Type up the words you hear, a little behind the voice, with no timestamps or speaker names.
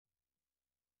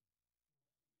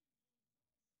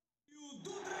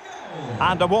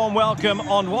And a warm welcome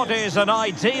on what is an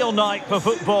ideal night for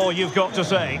football, you've got to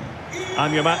say.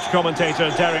 I'm your match commentator,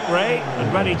 Derek Ray,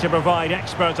 and ready to provide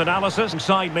expert analysis.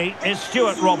 Beside me is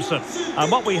Stuart Robson.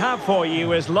 And what we have for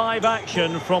you is live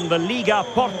action from the Liga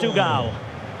Portugal.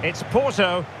 It's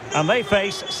Porto, and they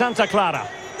face Santa Clara.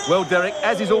 Well, Derek,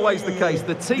 as is always the case,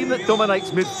 the team that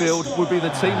dominates midfield will be the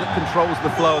team that controls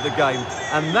the flow of the game.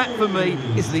 And that, for me,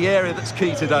 is the area that's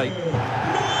key today.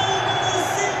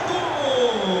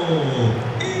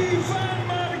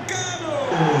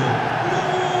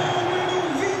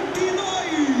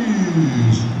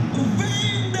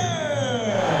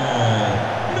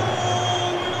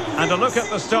 And a look at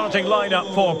the starting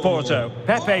lineup for Porto.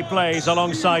 Pepe plays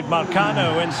alongside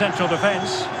Marcano in central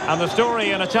defence. And the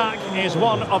story in attack is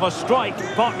one of a strike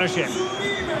partnership.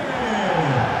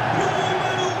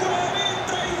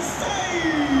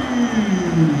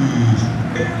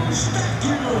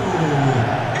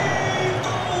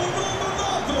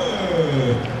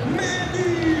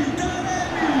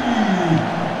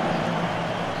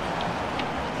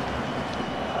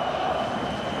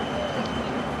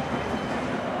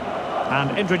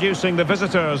 And introducing the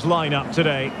visitors' lineup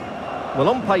today. Well,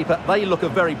 on paper, they look a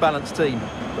very balanced team.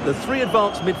 But the three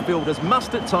advanced midfielders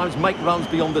must at times make runs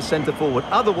beyond the centre forward.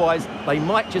 Otherwise, they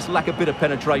might just lack a bit of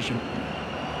penetration.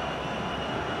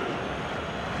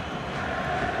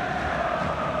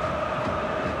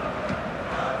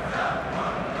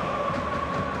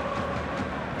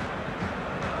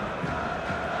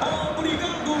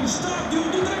 Obrigado,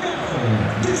 Estádio do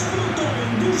Dragão.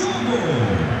 Desfrutem do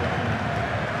jogo.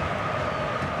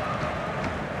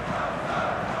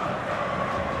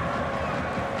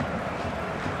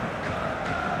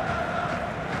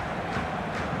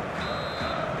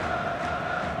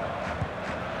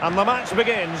 And the match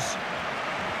begins.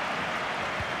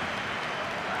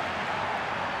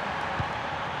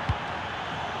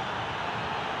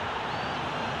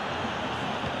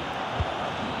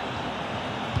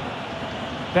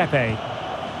 Pepe.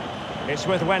 It's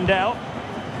with Wendell.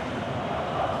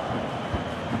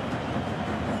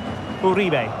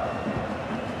 Uribe.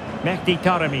 Mehdi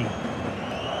Taremi.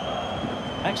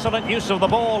 Excellent use of the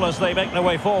ball as they make their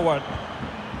way forward.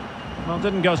 Well,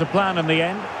 didn't go to plan in the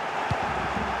end.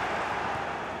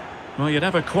 Well, you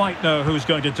never quite know who's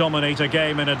going to dominate a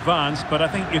game in advance, but I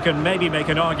think you can maybe make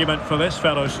an argument for this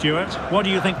fellow, Stuart. What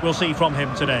do you think we'll see from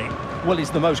him today? Well,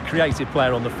 he's the most creative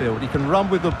player on the field. He can run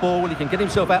with the ball, he can get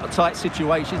himself out of tight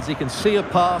situations, he can see a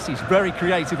pass, he's very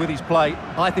creative with his play.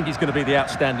 I think he's going to be the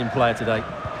outstanding player today.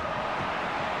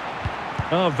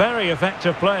 Oh, very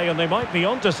effective play, and they might be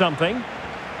onto something.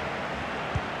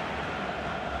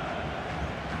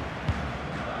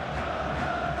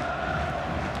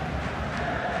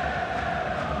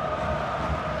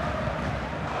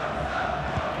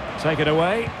 Take it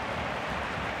away.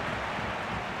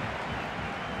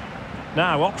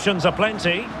 Now, options are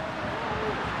plenty.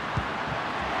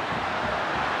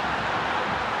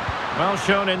 Well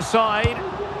shown inside.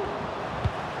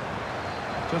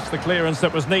 Just the clearance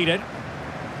that was needed.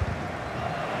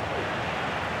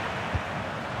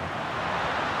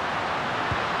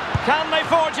 Can they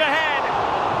forge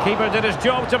ahead? Keeper did his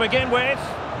job to begin with.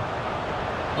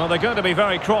 Well, they're going to be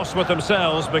very cross with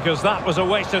themselves because that was a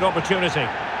wasted opportunity.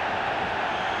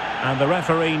 And the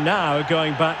referee now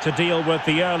going back to deal with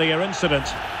the earlier incident.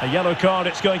 A yellow card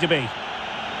it's going to be.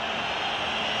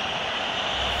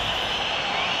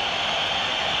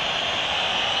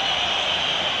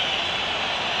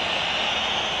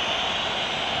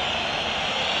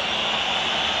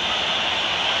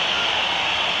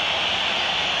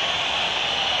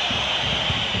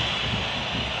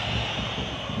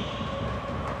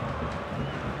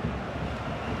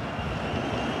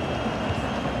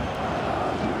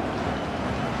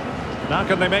 Now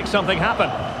can they make something happen?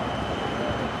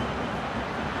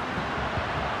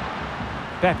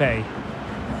 Pepe.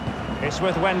 It's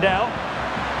with Wendell.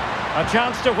 A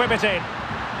chance to whip it in.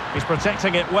 He's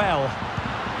protecting it well.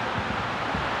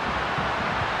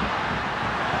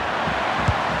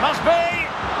 Must be!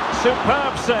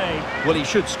 Superb save. Well, he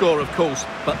should score, of course,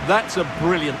 but that's a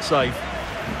brilliant save.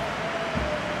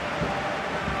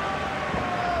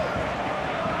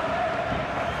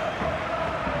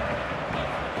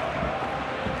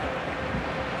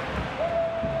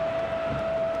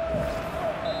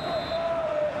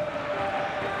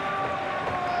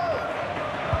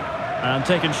 And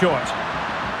taken short.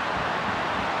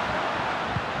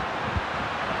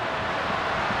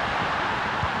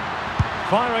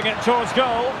 Firing it towards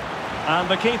goal. And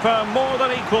the keeper more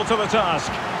than equal to the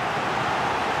task.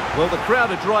 Well, the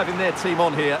crowd are driving their team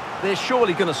on here. They're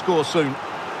surely going to score soon.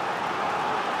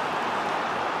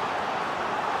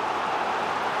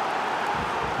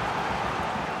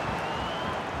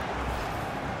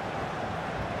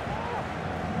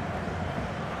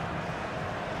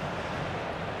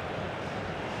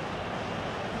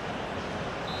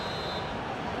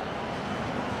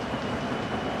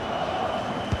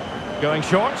 Going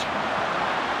short.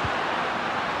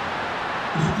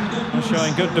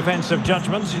 Showing good defensive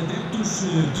judgment.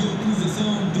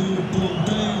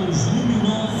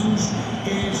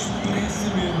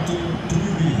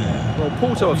 Well,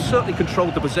 Porto have certainly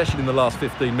controlled the possession in the last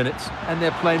 15 minutes, and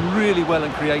they're playing really well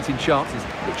and creating chances.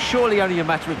 It's surely only a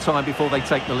matter of time before they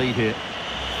take the lead here.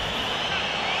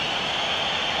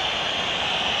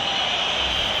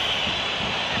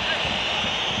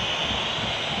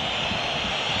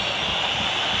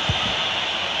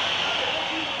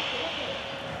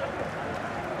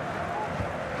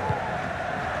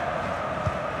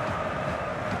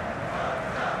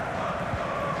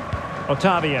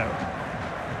 Otavio.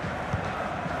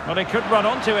 Well, he could run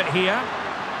onto it here.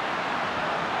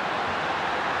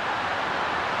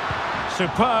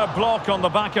 Superb block on the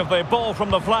back of the ball from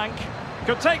the flank.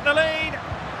 Could take the lead.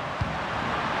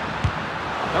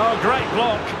 Oh, great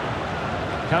block.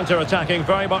 Counter-attacking,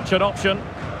 very much an option.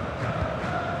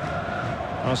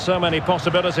 Well, so many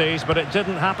possibilities, but it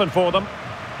didn't happen for them.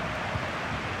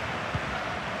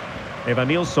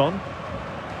 Evanilson.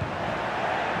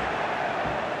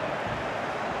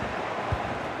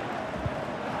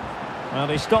 Well,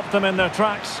 he stopped them in their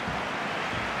tracks.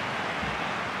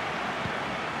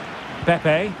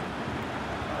 Pepe.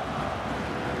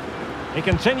 He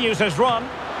continues his run,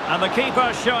 and the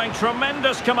keeper showing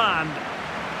tremendous command.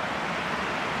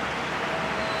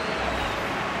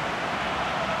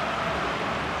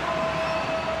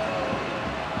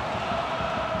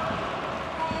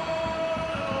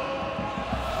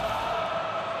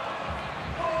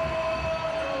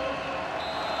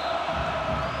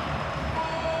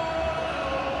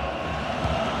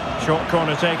 Short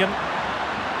corner taken.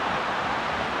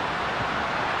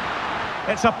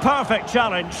 It's a perfect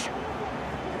challenge.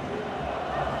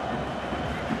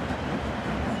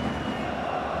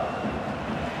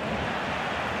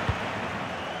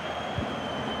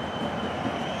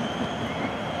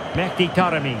 Mehdi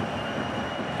Taremi.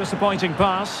 Disappointing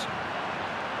pass.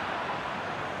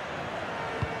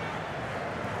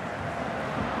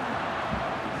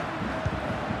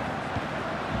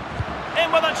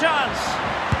 In with a chance.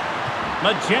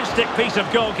 Majestic piece of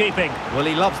goalkeeping. Well,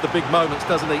 he loves the big moments,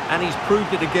 doesn't he? And he's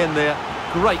proved it again there.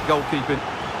 Great goalkeeping.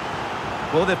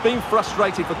 Well, they've been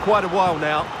frustrated for quite a while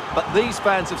now, but these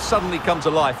fans have suddenly come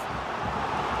to life.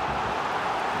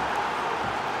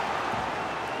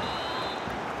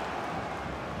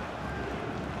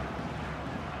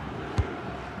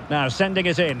 Now sending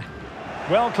it in.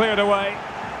 Well cleared away.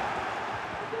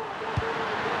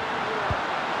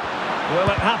 Will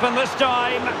it happen this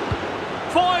time?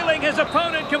 Foiling his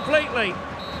opponent completely.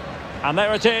 And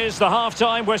there it is, the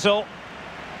half-time whistle.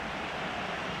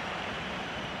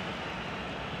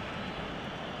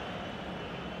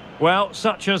 Well,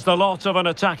 such is the lot of an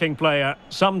attacking player.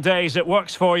 Some days it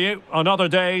works for you, on other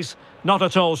days, not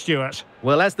at all, Stuart.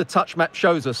 Well, as the touch map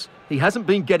shows us, he hasn't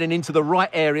been getting into the right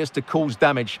areas to cause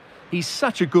damage. He's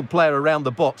such a good player around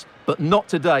the box, but not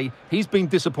today. He's been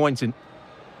disappointing.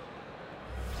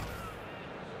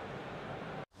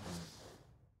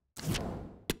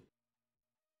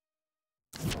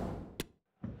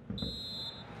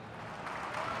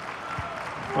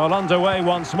 Well, underway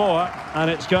once more, and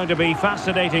it's going to be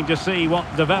fascinating to see what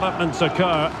developments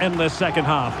occur in this second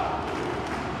half.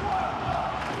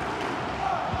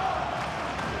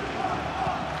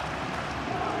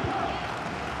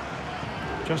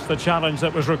 Just the challenge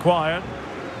that was required.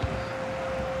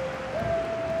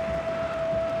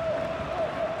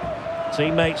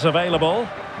 Teammates available.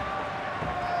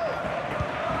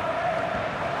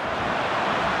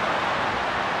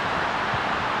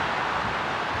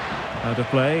 Out of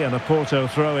play, and a Porto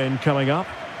throw-in coming up.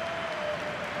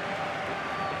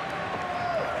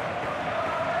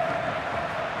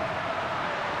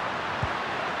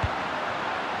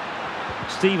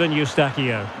 Steven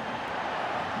Eustachio.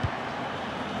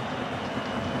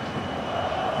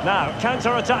 Now,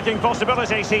 counter-attacking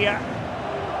possibilities here.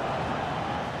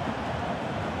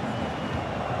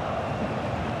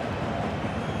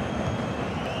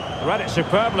 Read it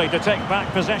superbly to take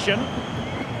back possession.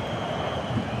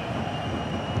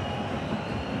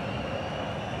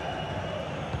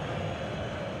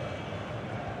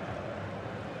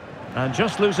 And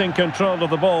just losing control of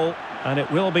the ball, and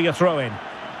it will be a throw-in.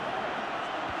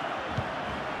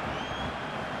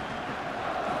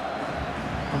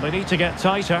 And they need to get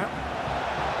tighter.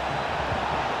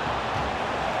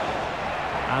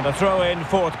 And a throw-in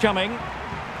forthcoming.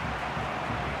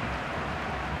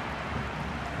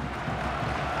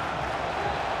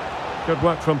 Good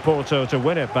work from Porto to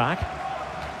win it back.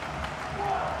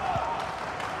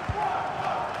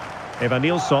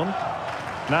 Evanilson.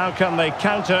 Now can they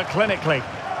counter clinically?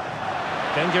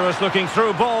 Dangerous looking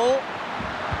through ball.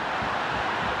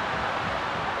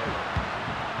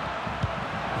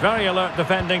 Very alert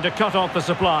defending to cut off the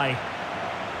supply.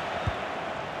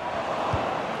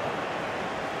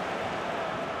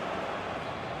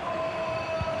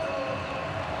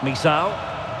 Misao.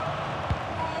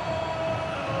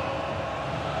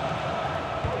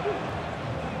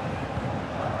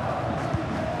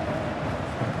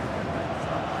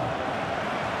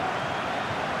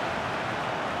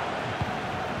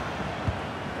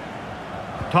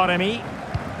 Taremi.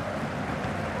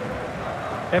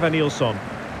 Evan Nilsson.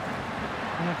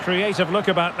 A creative look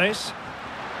about this.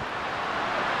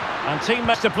 And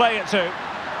teammates to play it to.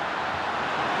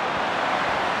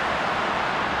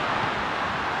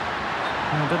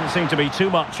 Well, didn't seem to be too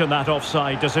much in that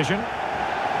offside decision.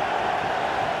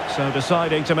 So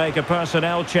deciding to make a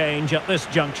personnel change at this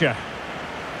juncture.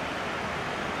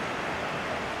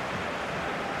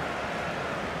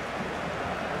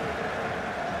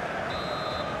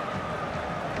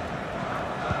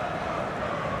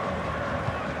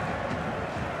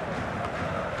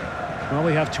 Well,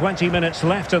 we have 20 minutes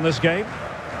left in this game.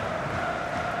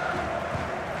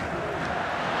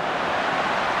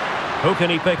 Who can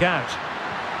he pick out?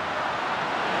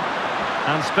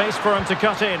 And space for him to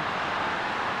cut in.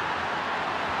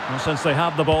 And since they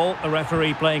have the ball, the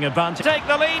referee playing advantage. Take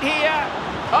the lead here.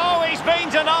 Oh, he's been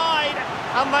denied.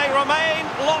 And they remain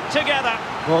locked together.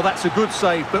 Well, that's a good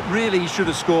save, but really he should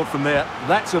have scored from there.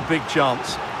 That's a big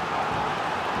chance.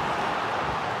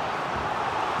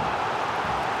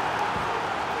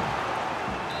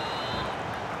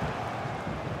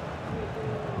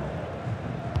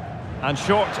 And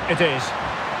short it is.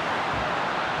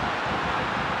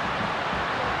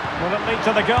 Will it lead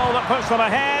to the goal that puts them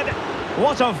ahead?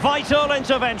 What a vital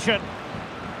intervention.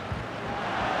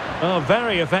 Oh,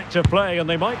 very effective play, and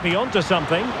they might be onto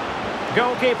something.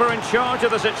 Goalkeeper in charge of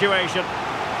the situation.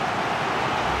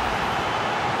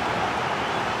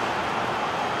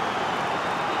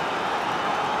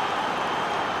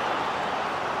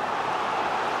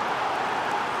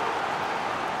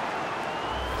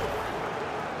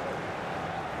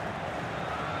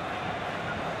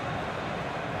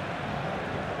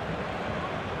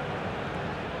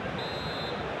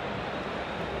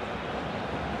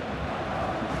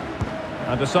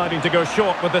 And deciding to go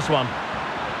short with this one.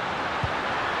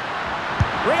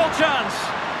 Real chance.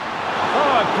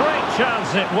 Oh, a great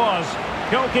chance it was.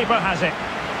 Goalkeeper has it.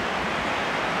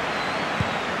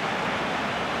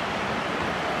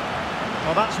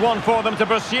 Well, that's one for them to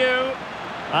pursue.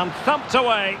 And thumped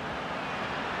away.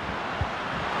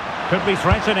 Could be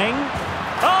threatening.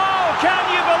 Oh, can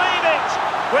you believe it?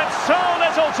 With so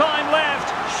little time left,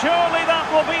 surely that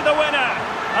will be the winner.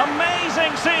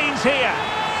 Amazing scenes here.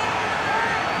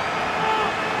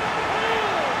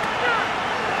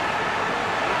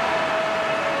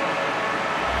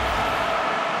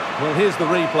 Well, here's the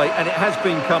replay, and it has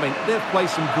been coming. They've played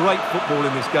some great football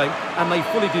in this game, and they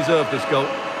fully deserve this goal.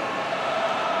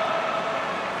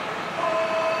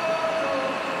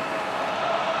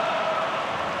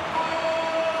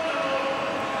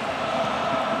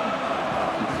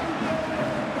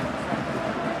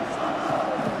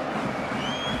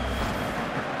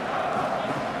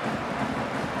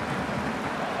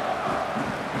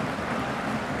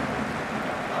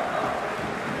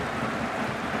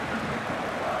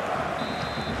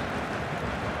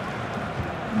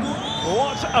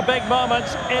 What a big moment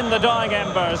in the dying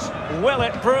embers. Will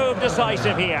it prove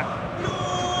decisive here?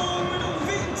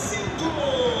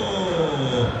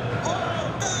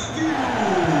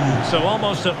 So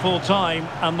almost at full time,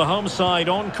 and the home side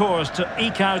on course to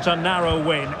eke out a narrow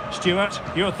win. Stuart,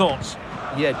 your thoughts?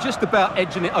 Yeah, just about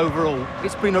edging it overall.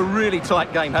 It's been a really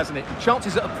tight game, hasn't it?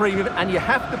 Chances at a premium, and you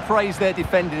have to praise their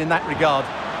defending in that regard.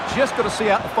 Just got to see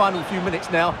out the final few minutes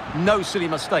now. No silly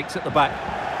mistakes at the back.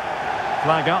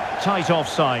 Flag up, tight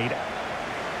offside.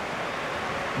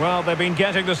 Well, they've been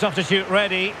getting the substitute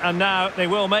ready, and now they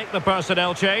will make the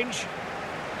personnel change.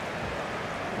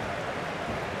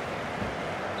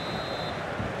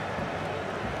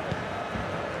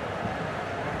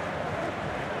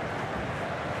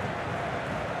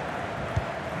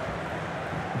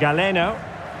 Galeno.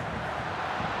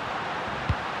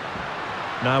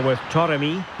 Now with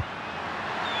Taremi.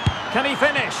 Can he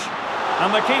finish?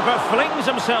 And the keeper flings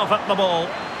himself at the ball.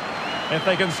 If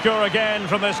they can score again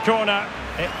from this corner,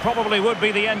 it probably would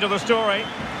be the end of the story.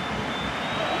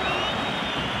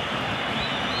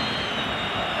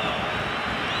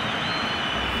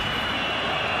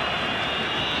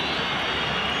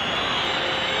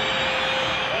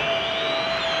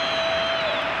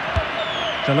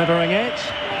 Delivering it.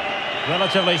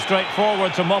 Relatively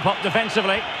straightforward to mop up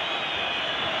defensively.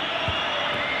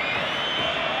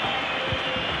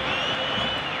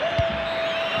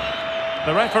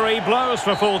 The referee blows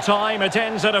for full time. It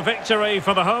ends at a victory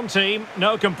for the home team.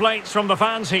 No complaints from the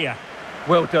fans here.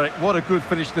 Well, Derek, what a good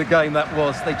finish to the game that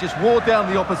was. They just wore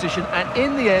down the opposition, and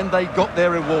in the end, they got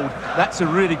their reward. That's a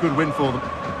really good win for them.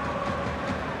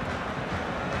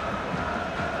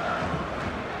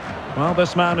 Well,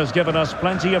 this man has given us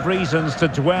plenty of reasons to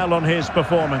dwell on his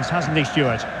performance, hasn't he,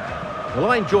 Stuart?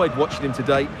 Well, I enjoyed watching him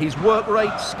today. His work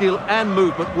rate, skill and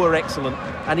movement were excellent,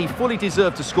 and he fully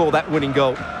deserved to score that winning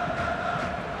goal.